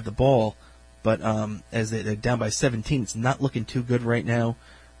Bills have the ball, but as they're down by 17, it's not looking too good right now.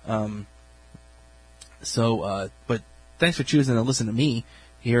 But thanks for choosing to listen to me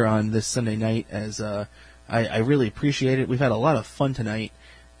here on this Sunday night, as I really appreciate it. We've had a lot of fun tonight,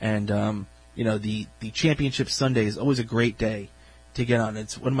 and the Championship Sunday is always a great day to get on.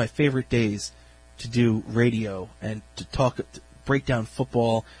 It's one of my favorite days to do radio and to break down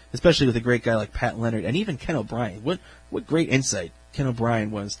football, especially with a great guy like Pat Leonard and even Ken O'Brien. What great insight Ken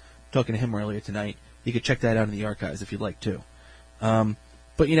O'Brien was, talking to him earlier tonight. You could check that out in the archives if you'd like to.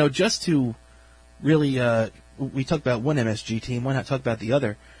 But just to really, we talked about one MSG team, why not talk about the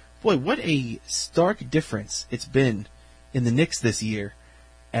other? Boy, what a stark difference it's been in the Knicks this year,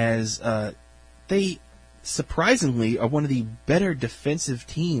 as they surprisingly are one of the better defensive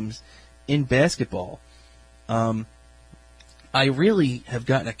teams in basketball. I really have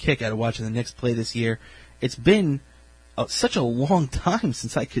gotten a kick out of watching the Knicks play this year. It's been such a long time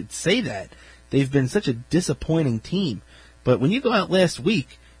since I could say that. They've been such a disappointing team. But when you go out last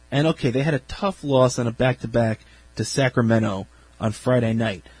week, and okay, they had a tough loss on a back-to-back to Sacramento on Friday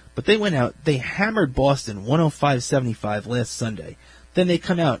night, but they went out, they hammered Boston 105-75 last Sunday. Then they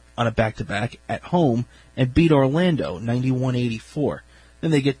come out on a back-to-back at home and beat Orlando 91-84.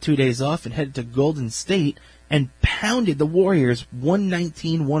 Then they get 2 days off and headed to Golden State and pounded the Warriors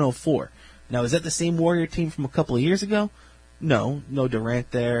 119-104. Now, is that the same Warrior team from a couple of years ago? No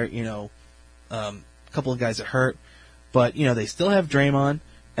Durant there, a couple of guys are hurt. But, they still have Draymond,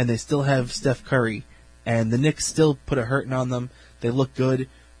 and they still have Steph Curry, and the Knicks still put a hurting on them. They look good.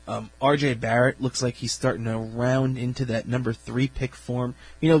 R.J. Barrett looks like he's starting to round into that number 3 pick form.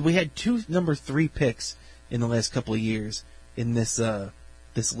 We had 2 number 3 picks in the last couple of years in this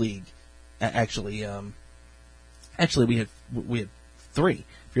league. Actually, we had 3,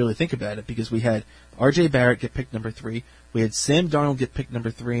 if you really think about it, because we had R.J. Barrett get picked number 3, we had Sam Darnold get picked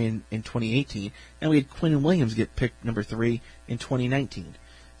number 3 in 2018, and we had Quinn Williams get picked number 3 in 2019.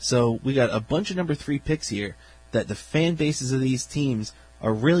 So we got a bunch of number 3 picks here that the fan bases of these teams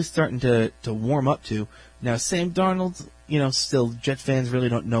are really starting to warm up to. Now, Sam Darnold, still Jet fans really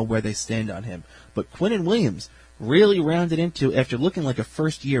don't know where they stand on him. But Quinn Williams really rounded into, after looking like a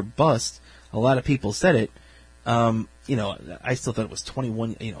first-year bust, a lot of people said it, I still thought it was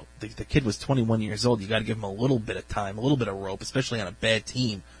 21, the kid was 21 years old. You got to give him a little bit of time, a little bit of rope, especially on a bad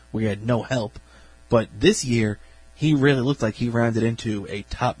team where you had no help. But this year, he really looked like he rounded into a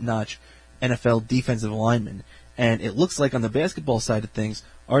top-notch NFL defensive lineman. And it looks like on the basketball side of things,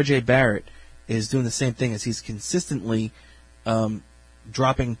 R.J. Barrett is doing the same thing as he's consistently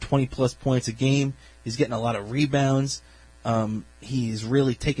dropping 20-plus points a game. He's getting a lot of rebounds. He's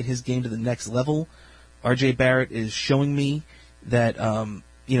really taken his game to the next level. R.J. Barrett is showing me that,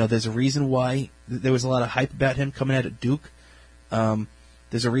 there's a reason why there was a lot of hype about him coming out of Duke.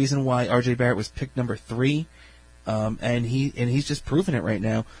 There's a reason why R.J. Barrett was picked number 3. And he's just proving it right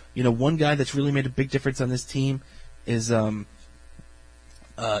now. One guy that's really made a big difference on this team is, what's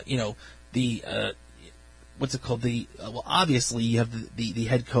it called? Obviously you have the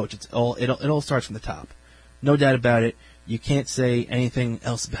head coach. It all starts from the top. No doubt about it. You can't say anything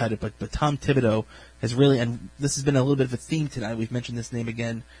else about it, but Tom Thibodeau has really, and this has been a little bit of a theme tonight, we've mentioned this name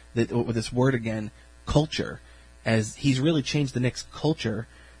again, or this word again, culture, as he's really changed the Knicks' culture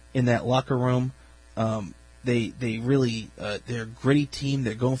in that locker room. They really, they're a gritty team.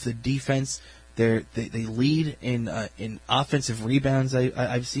 They're going for the defense. They lead in offensive rebounds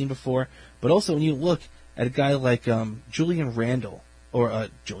I've seen before. But also when you look at a guy like Julius Randle,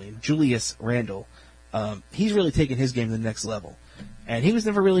 he's really taken his game to the next level. And he was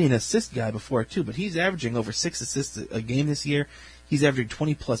never really an assist guy before too, but he's averaging over 6 assists a game this year. He's averaging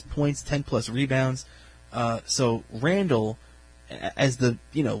 20-plus points, 10-plus rebounds. So Randle,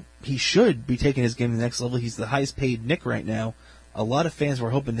 he should be taking his game to the next level. He's the highest paid Knick right now. A lot of fans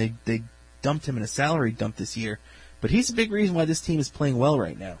were hoping they dumped him in a salary dump this year, but he's a big reason why this team is playing well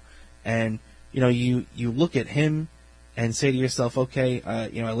right now. And you look at him and say to yourself, okay, I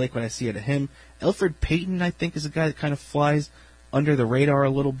like what I see out of him. Elfrid Payton, I think, is a guy that kind of flies under the radar a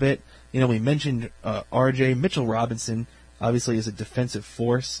little bit. We mentioned RJ Mitchell Robinson, obviously, is a defensive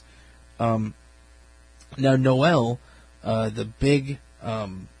force. Now Noel, the big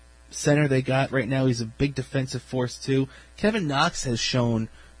center they got right now, he's a big defensive force too. Kevin Knox has shown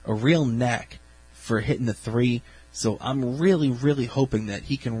a real knack for hitting the 3, so I'm really, really hoping that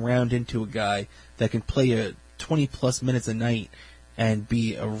he can round into a guy that can play a 20-plus minutes a night and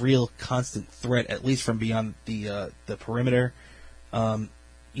be a real constant threat, at least from beyond the perimeter. The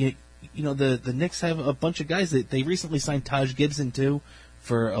Knicks have a bunch of guys that they recently signed Taj Gibson too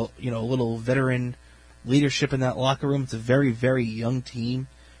for a little veteran leadership in that locker room. It's a very, very young team.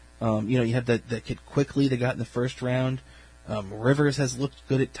 You have that kid Quickly they got in the first round. Rivers has looked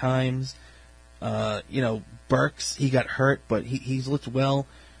good at times. Burks, he got hurt, but he's looked well.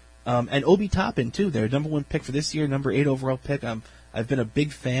 And Obi Toppin too, their number 1 pick for this year, number 8 overall pick. I've been a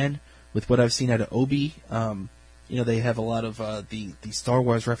big fan with what I've seen out of Obi. They have a lot of the Star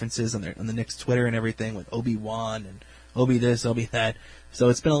Wars references on the Knicks Twitter and everything with Obi-Wan and Obi this, Obi that. So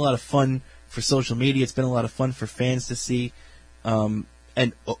it's been a lot of fun for social media. It's been a lot of fun for fans to see. And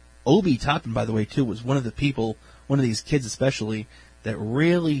Obi Toppin, by the way, too, was one of these kids especially, that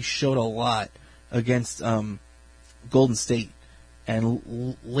really showed a lot against Golden State.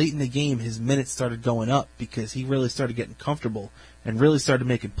 And late in the game, his minutes started going up because he really started getting comfortable and really started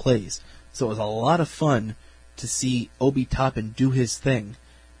making plays. So it was a lot of fun to see Obi Toppin do his thing.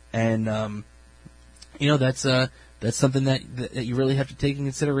 And, that's something that you really have to take in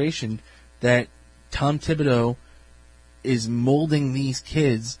consideration, that Tom Thibodeau is molding these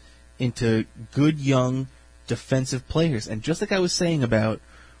kids into good young defensive players. And just like I was saying about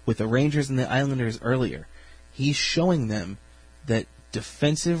with the Rangers and the Islanders earlier, he's showing them that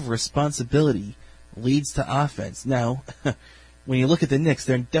defensive responsibility leads to offense. Now, when you look at the Knicks,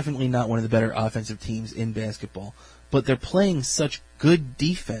 they're definitely not one of the better offensive teams in basketball, but they're playing such good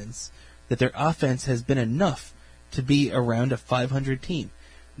defense that their offense has been enough to be around a 500 team.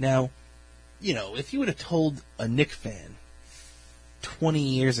 Now, if you would have told a Knicks fan 20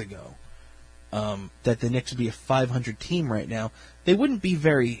 years ago that the Knicks would be a 500 team right now, they wouldn't be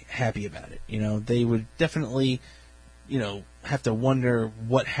very happy about it. They would definitely, have to wonder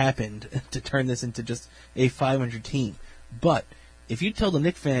what happened to turn this into just a 500 team. But if you tell the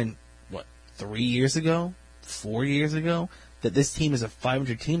Knicks fan, 3 years ago, 4 years ago, that this team is a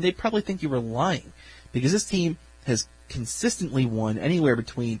 500 team, they'd probably think you were lying, because this team has consistently won anywhere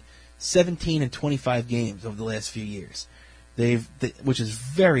between 17 and 25 games over the last few years. Which is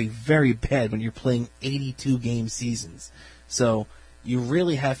very, very bad when you're playing 82-game seasons. So you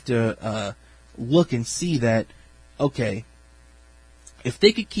really have to look and see that, okay, if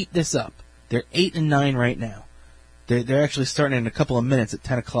they could keep this up, they're 8-9 right now. They're actually starting in a couple of minutes at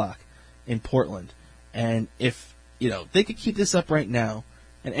 10 o'clock in Portland. And if, they could keep this up right now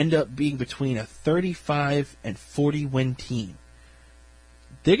and end up being between a 35 and 40 win team,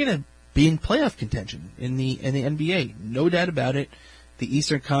 they're going to be in playoff contention in the NBA. No doubt about it. the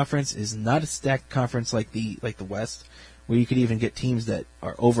Eastern Conference is not a stacked conference like the West, where you could even get teams that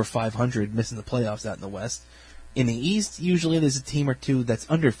are over 500 missing the playoffs out in the West. In the East, usually there's a team or two that's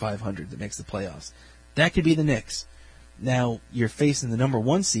under 500 that makes the playoffs. That could be the Knicks. Now, you're facing the number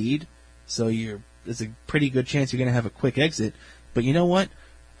 1 seed, so there's a pretty good chance you're going to have a quick exit. But you know what?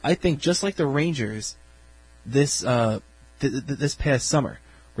 I think just like the Rangers this past summer,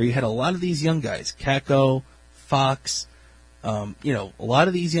 where you had a lot of these young guys, Kakko, Fox, a lot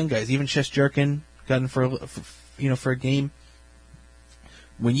of these young guys, even Shesterkin got in for a game.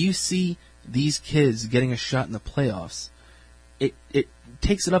 When you see these kids getting a shot in the playoffs, it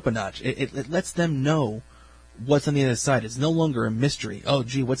takes it up a notch. It lets them know what's on the other side. It's no longer a mystery. Oh,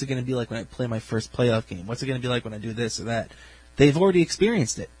 gee, what's it going to be like when I play my first playoff game? What's it going to be like when I do this or that? They've already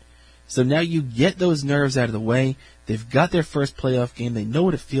experienced it. So now you get those nerves out of the way. They've got their first playoff game. They know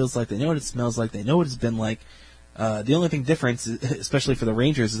what it feels like. They know what it smells like. They know what it's been like. The only thing different, especially for the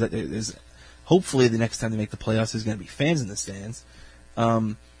Rangers, is that there's hopefully the next time they make the playoffs, there's going to be fans in the stands.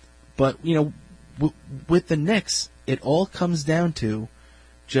 But, with the Knicks, it all comes down to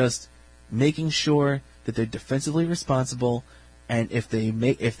just making sure that they're defensively responsible, and if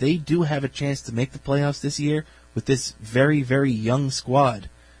they do have a chance to make the playoffs this year with this very, very young squad,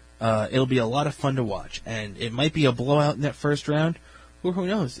 it'll be a lot of fun to watch. And it might be a blowout in that first round, or who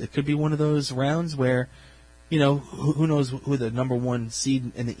knows? It could be one of those rounds where, who knows who the number 1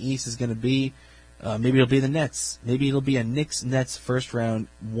 seed in the East is going to be. Maybe it'll be the Nets. Maybe it'll be a Knicks-Nets first round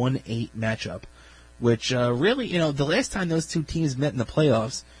 1-8 matchup, which really, the last time those two teams met in the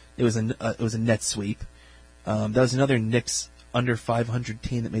playoffs, it was a Nets sweep. That was another Knicks under 500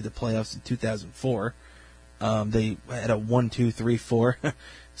 team that made the playoffs in 2004. They had a 1-2-3-4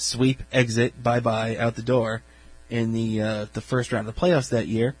 sweep, exit, bye-bye, out the door in the first round of the playoffs that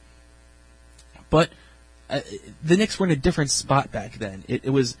year. But the Knicks were in a different spot back then.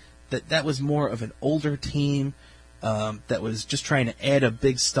 It was that was more of an older team that was just trying to add a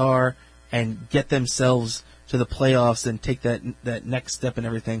big star and get themselves to the playoffs and take that next step and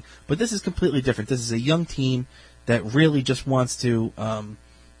everything. But this is completely different. This is a young team that really just wants to,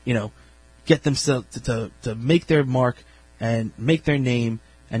 get themselves to make their mark and make their name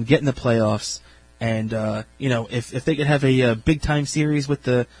and get in the playoffs. And if they could have a big time series with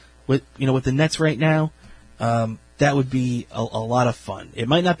the Nets right now, that would be a lot of fun. It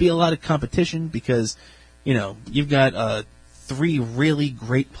might not be a lot of competition because, you've got 3 really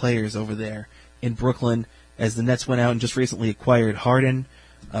great players over there in Brooklyn, as the Nets went out and just recently acquired Harden.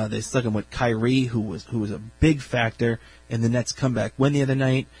 They stuck him with Kyrie, who was a big factor in the Nets' comeback win the other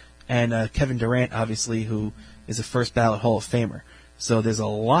night, and Kevin Durant, obviously, who is a first ballot Hall of Famer. So there's a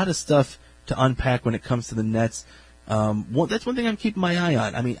lot of stuff to unpack when it comes to the Nets. That's one thing I'm keeping my eye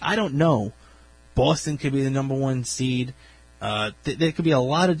on. I mean, I don't know. Boston could be the number 1 seed. There could be a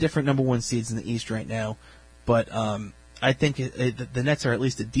lot of different number 1 seeds in the East right now, but I think the Nets are at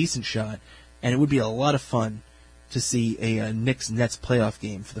least a decent shot, and it would be a lot of fun to see a Knicks-Nets playoff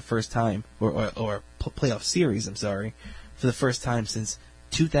game for the first time, or playoff series, for the first time since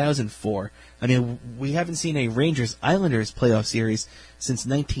 2004. I mean, we haven't seen a Rangers-Islanders playoff series since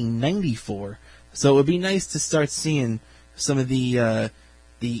 1994, so it would be nice to start seeing some of the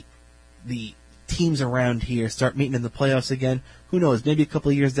teams around here start meeting in the playoffs again. Who knows? Maybe a couple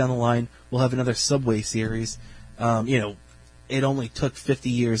of years down the line, we'll have another Subway series. It only took 50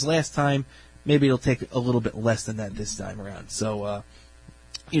 years last time. Maybe it'll take a little bit less than that this time around. So,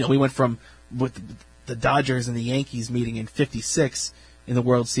 we went from with the Dodgers and the Yankees meeting in 56 in the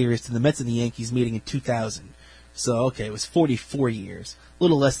World Series to the Mets and the Yankees meeting in 2000. So, okay, it was 44 years, a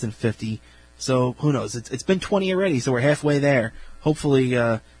little less than 50. So, who knows? It's been 20 already, so we're halfway there. Hopefully,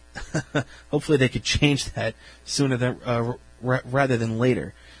 hopefully they could change that sooner than rather than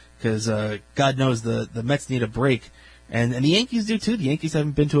later, because God knows the Mets need a break. And the Yankees do too. The Yankees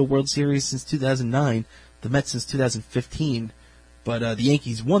haven't been to a World Series since 2009. The Mets since 2015. But the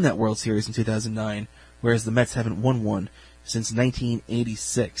Yankees won that World Series in 2009, whereas the Mets haven't won one since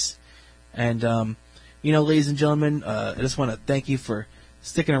 1986. And, ladies and gentlemen, I just want to thank you for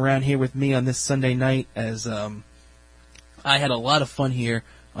sticking around here with me on this Sunday night, as I had a lot of fun here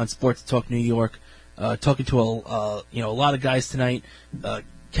on Sports Talk New York, talking to a lot of guys tonight.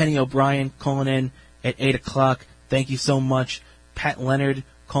 Kenny O'Brien calling in at 8 o'clock. Thank you so much. Pat Leonard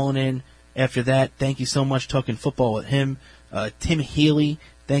calling in after that. Thank you so much, talking football with him. Tim Healy,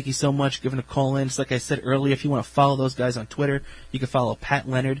 thank you so much, giving a call in. Just like I said earlier, if you want to follow those guys on Twitter, you can follow Pat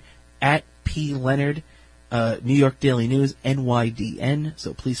Leonard at P. Leonard, New York Daily News, NYDN.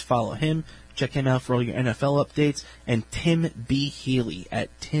 So please follow him. Check him out for all your NFL updates. And Tim B. Healy at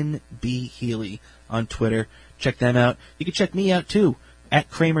Tim B. Healy on Twitter. Check them out. You can check me out, too. at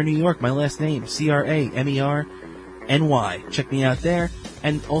Kramer New York, my last name, CramerNY. Check me out there.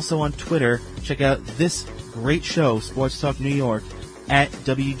 And also on Twitter, check out this great show, Sports Talk New York, at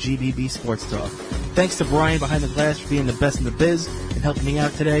WGBB Sports Talk. Thanks to Brian behind the glass for being the best in the biz and helping me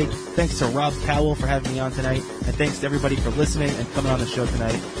out today. Thanks to Rob Powell for having me on tonight. And thanks to everybody for listening and coming on the show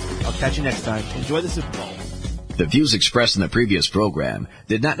tonight. I'll catch you next time. Enjoy the Super Bowl. The views expressed in the previous program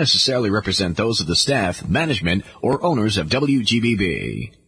did not necessarily represent those of the staff, management, or owners of WGBB.